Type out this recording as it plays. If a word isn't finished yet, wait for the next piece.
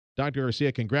Dr.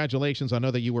 Garcia, congratulations. I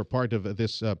know that you were part of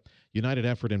this united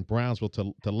effort in Brownsville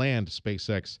to land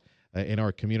SpaceX in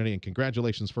our community, and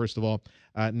congratulations, first of all.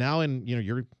 Now,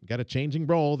 you're got a changing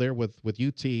role there with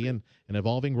UT and an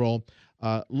evolving role.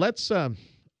 Let's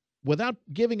without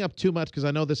giving up too much, because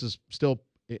I know this is still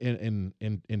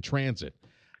in transit.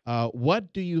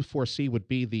 What do you foresee would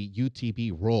be the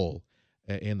UTB role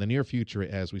in the near future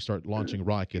as we start launching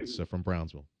rockets from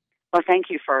Brownsville? Well, thank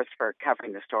you first for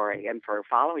covering the story and for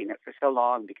following it for so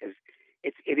long, because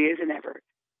it is an ever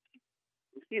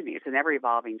it's an ever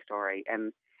evolving story,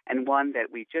 and one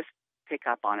that we just pick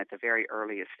up on at the very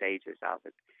earliest stages of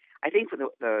it. I think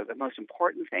the most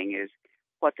important thing is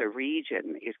what the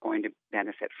region is going to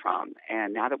benefit from.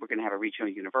 And now that we're going to have a regional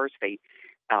university,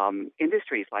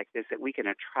 industries like this that we can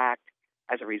attract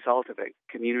as a result of a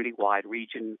community-wide,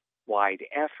 region-wide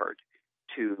effort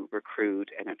to recruit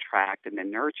and attract and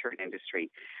then nurture an industry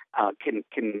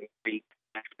can reap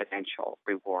exponential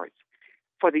rewards.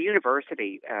 For the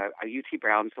university, UT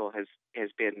Brownsville has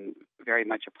been very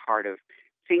much a part of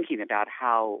thinking about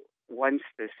how, once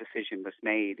this decision was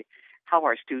made, how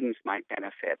our students might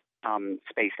benefit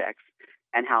SpaceX,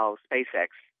 and how SpaceX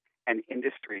and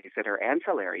industries that are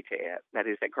ancillary to it, that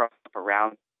is, that grow up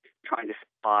around trying to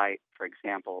supply, for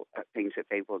example, things that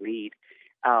they will need,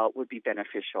 would be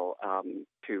beneficial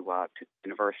to the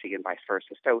university and vice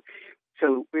versa.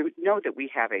 So we know that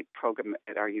we have a program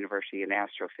at our university in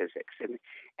astrophysics,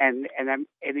 and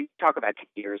you talk about 10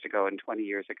 years ago and 20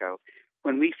 years ago,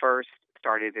 when we first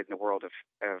started in the world of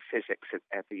physics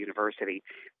at the university,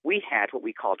 we had what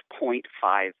we called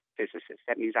 0.5 physicists.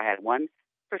 That means I had one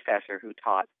professor who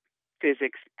taught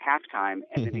physics half-time,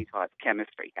 and then he taught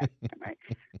chemistry half-time, right?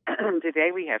 Today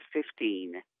we have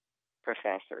 15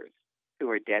 professors who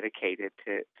are dedicated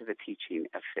to the teaching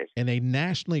of physics. And a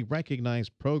nationally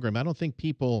recognized program. I don't think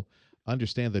people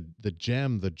understand the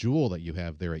gem, the jewel that you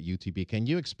have there at UTB. Can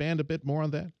you expand a bit more on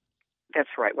that? That's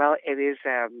right. Well, it's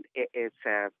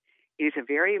a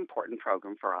very important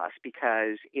program for us,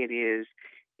 because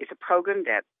it's a program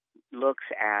that looks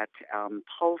at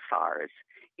pulsars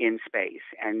in space,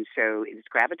 and so it's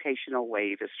gravitational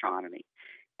wave astronomy,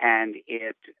 and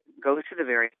it goes to the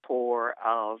very core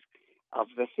of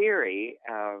the theory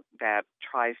that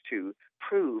tries to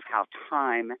prove how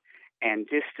time and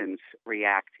distance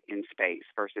react in space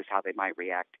versus how they might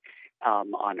react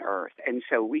on Earth. And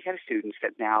so we have students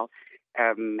that now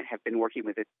have been working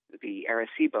with the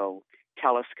Arecibo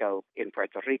telescope in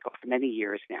Puerto Rico for many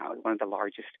years now, one of the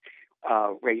largest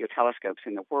radio telescopes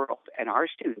in the world. And our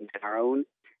students in our own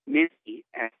mini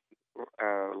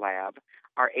lab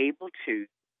are able to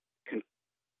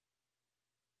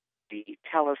the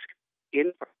telescope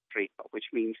in Puerto Rico, which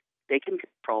means they can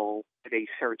control the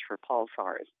search for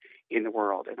pulsars in the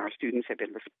world. And our students have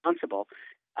been responsible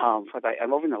over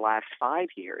the last 5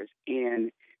 years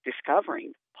in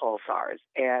discovering pulsars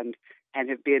and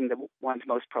have been the ones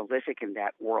most prolific in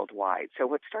that worldwide. So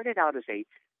what started out as a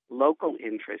local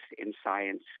interest in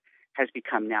science has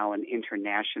become now an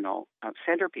international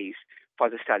centerpiece for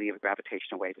the study of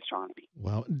gravitational wave astronomy.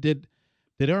 Well, did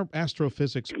our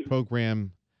astrophysics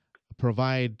program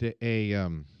provide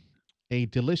a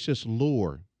delicious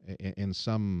lure in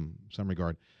some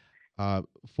regard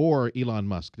for Elon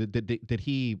Musk?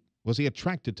 Was he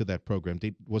attracted to that program?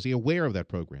 Was he aware of that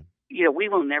program? You know, we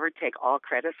will never take all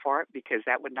credit for it, because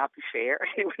that would not be fair.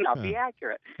 It would not be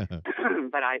accurate.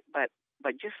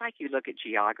 But just like you look at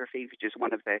geography, which is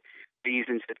one of the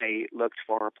reasons that they looked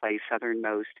for a place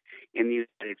southernmost in the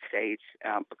United States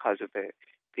because of the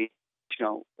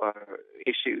regional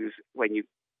issues when you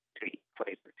to the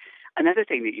equator. Another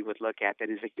thing that you would look at then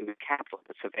is the human capital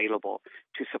that's available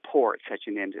to support such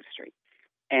an industry.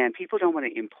 And people don't want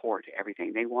to import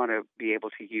everything. They want to be able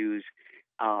to use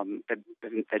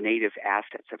the native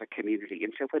assets of a community.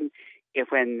 And so when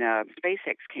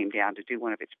SpaceX came down to do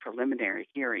one of its preliminary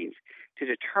hearings to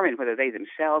determine whether they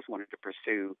themselves wanted to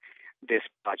pursue this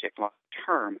project long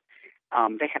term,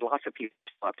 they had lots of people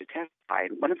up to testify.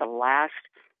 And one of the last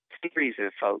series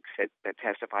of folks that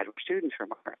testified were students from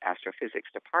our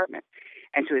astrophysics department.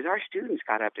 And so as our students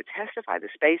got up to testify, the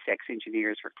SpaceX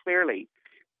engineers were clearly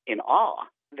in awe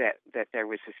that there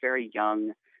was this very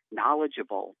young,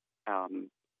 knowledgeable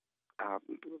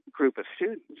group of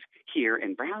students here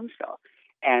in Brownsville,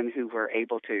 and who were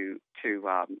able to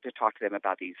talk to them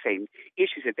about these same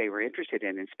issues that they were interested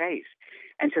in space.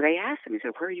 And so they asked them, he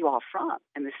said, "Where are you all from?"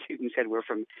 And the students said, "We're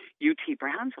from UT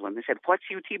Brownsville." And they said, "What's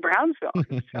UT Brownsville?"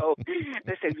 And so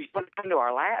they said, "You want to come to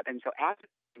our lab?" And so after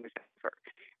it was over,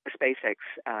 the SpaceX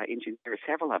engineers,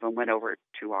 several of them, went over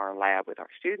to our lab with our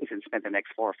students and spent the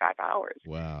next 4 or 5 hours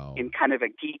Wow. in kind of a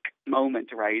geek moment,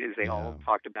 right, as they all Yeah.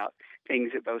 talked about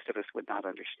things that most of us would not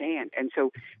understand. And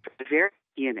so from the very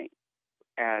beginning,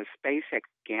 as SpaceX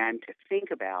began to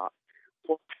think about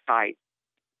what site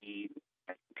would be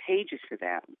advantageous to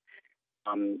them,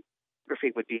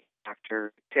 geography would be a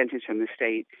factor, incentives from the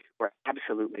state were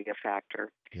absolutely a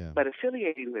factor. Yeah. But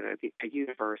affiliating with a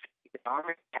university that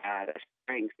already had a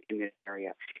strength in this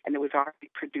area and that was already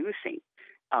producing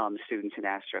students in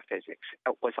astrophysics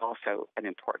was also an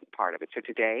important part of it. So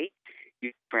today,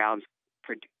 UT Browns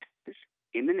produces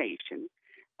in the nation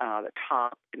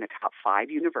in the top 5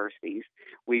 universities.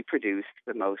 We produce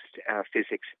the most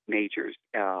physics majors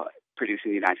produced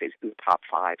in the United States in the top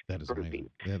 5 That is grouping.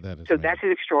 amazing. That is So amazing. that's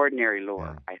an extraordinary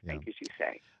lure, Yeah, I think, as you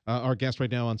say. Our guest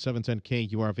right now on 710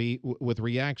 KURV with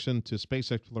reaction to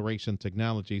space exploration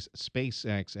technologies,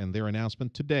 SpaceX, and their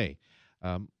announcement today,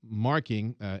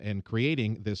 marking and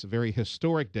creating this very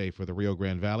historic day for the Rio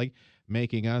Grande Valley,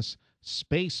 making us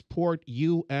Spaceport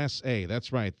USA.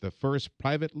 That's right, the first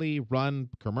privately run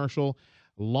commercial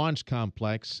launch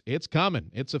complex. It's coming.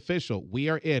 It's official. We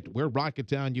are it. We're Rocket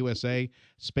Town, USA.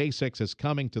 SpaceX is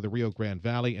coming to the Rio Grande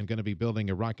Valley and going to be building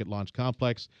a rocket launch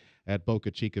complex at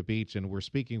Boca Chica Beach. And we're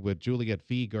speaking with Juliet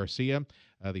Garcia,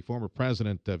 the former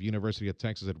president of University of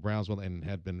Texas at Brownsville, and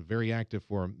had been very active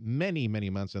for many, many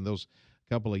months in those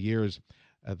couple of years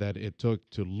that it took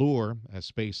to lure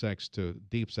SpaceX to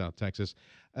Deep South Texas.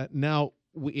 Now,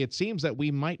 it seems that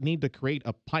we might need to create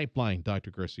a pipeline,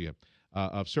 Dr. Garcia,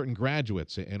 of certain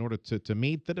graduates in order to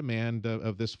meet the demand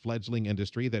of this fledgling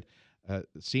industry that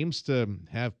seems to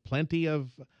have plenty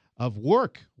of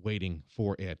work waiting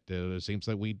for it. It seems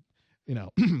that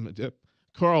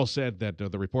Carl said that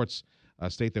the reports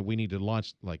state that we need to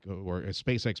launch or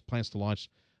SpaceX plans to launch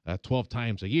 12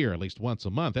 times a year, at least once a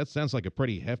month. That sounds like a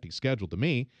pretty hefty schedule to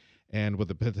me. And with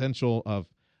the potential of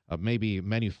maybe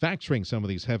manufacturing some of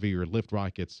these heavier lift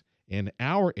rockets in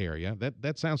our area,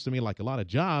 that sounds to me like a lot of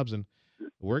jobs, and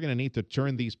we're going to need to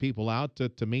churn these people out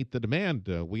to meet the demand.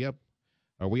 Are we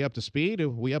up to speed? Are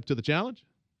we up to the challenge?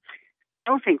 I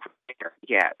don't think we're there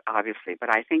yet, obviously, but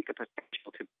I think the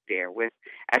potential to be there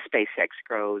as SpaceX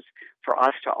grows, for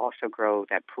us to also grow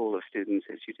that pool of students,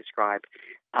 as you described,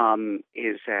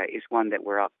 is one that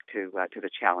we're up to the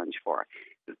challenge for.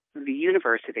 The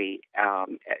university at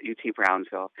UT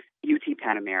Brownsville, UT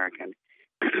Pan American,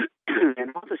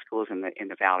 and all the schools in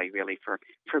the valley really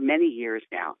for many years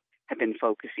now have been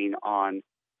focusing on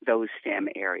those STEM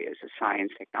areas of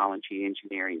science, technology,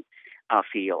 engineering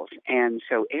fields. And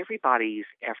so everybody's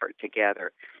effort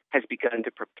together has begun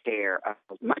to prepare a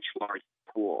much larger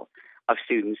pool of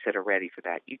students that are ready for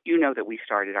that. You know that we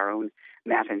started our own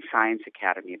Math and Science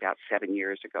Academy about 7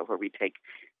 years ago, where we take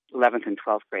 11th and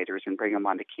 12th graders and bring them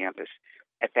onto campus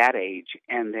at that age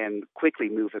and then quickly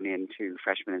move them into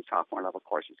freshman and sophomore level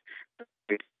courses.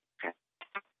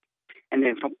 And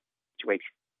then from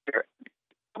graduation, the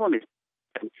problem is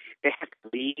they have to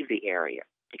leave the area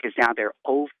because now they're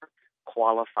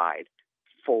overqualified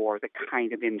for the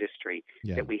kind of industry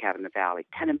that we have in the valley.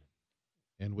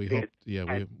 And we hope,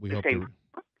 we hope to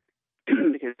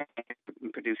because they're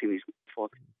producing these full.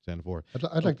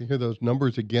 I'd like to hear those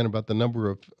numbers again about the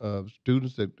number of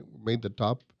students that made the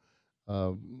top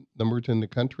numbers in the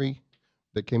country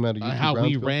that came out of UT how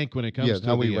Brownsville. we rank when it comes to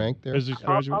how we rank there. Physics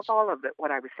graduates. All of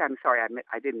what I was saying, I'm sorry,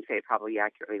 I didn't say it probably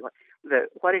accurately.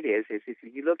 What it is if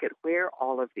you look at where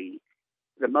all of the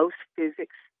most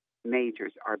physics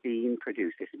majors are being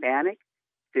produced, Hispanic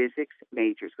physics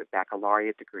majors with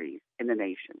baccalaureate degrees in the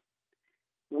nation.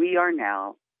 We are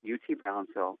now, UT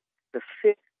Brownsville, the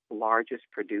 5th largest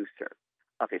producer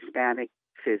of Hispanic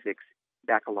physics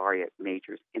baccalaureate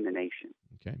majors in the nation.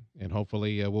 Okay, and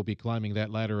hopefully we'll be climbing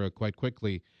that ladder quite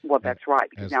quickly. Well, that's right,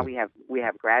 because now we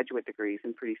have graduate degrees,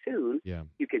 and pretty soon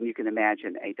you can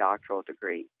imagine a doctoral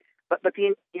degree. But the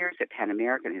engineers that Pan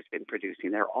American has been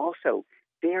producing, they're also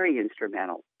very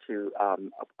instrumental to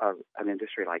an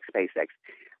industry like SpaceX.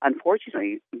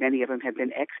 Unfortunately, many of them have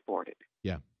been exported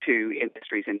to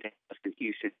industries in Dallas.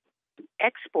 You should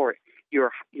export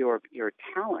your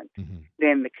talent,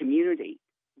 then the community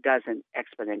doesn't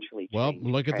exponentially change. Well,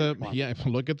 look at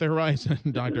the horizon,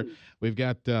 Doctor. We've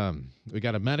got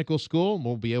a medical school.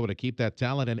 We'll be able to keep that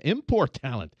talent and import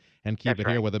talent and keep it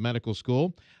here with a medical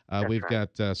school. We've got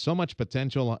so much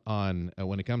potential on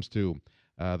when it comes to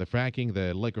the fracking,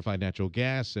 the liquefied natural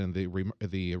gas, and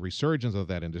the resurgence of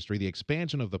that industry, the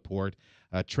expansion of the port,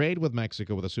 trade with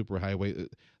Mexico with a superhighway.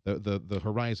 The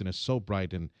horizon is so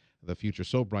bright and the future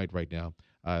so bright right now.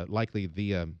 likely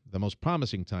the most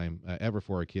promising time ever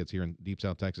for our kids here in Deep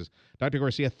South Texas. Dr.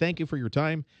 Garcia, thank you for your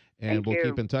time, and Thank we'll you.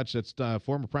 keep in touch. That's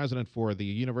former president for the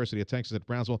University of Texas at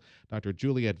Brownsville, Dr.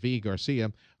 Juliet V.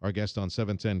 Garcia, our guest on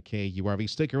 710 KURV.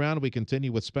 Stick around. We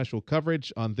continue with special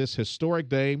coverage on this historic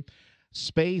day.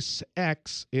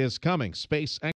 SpaceX is coming. SpaceX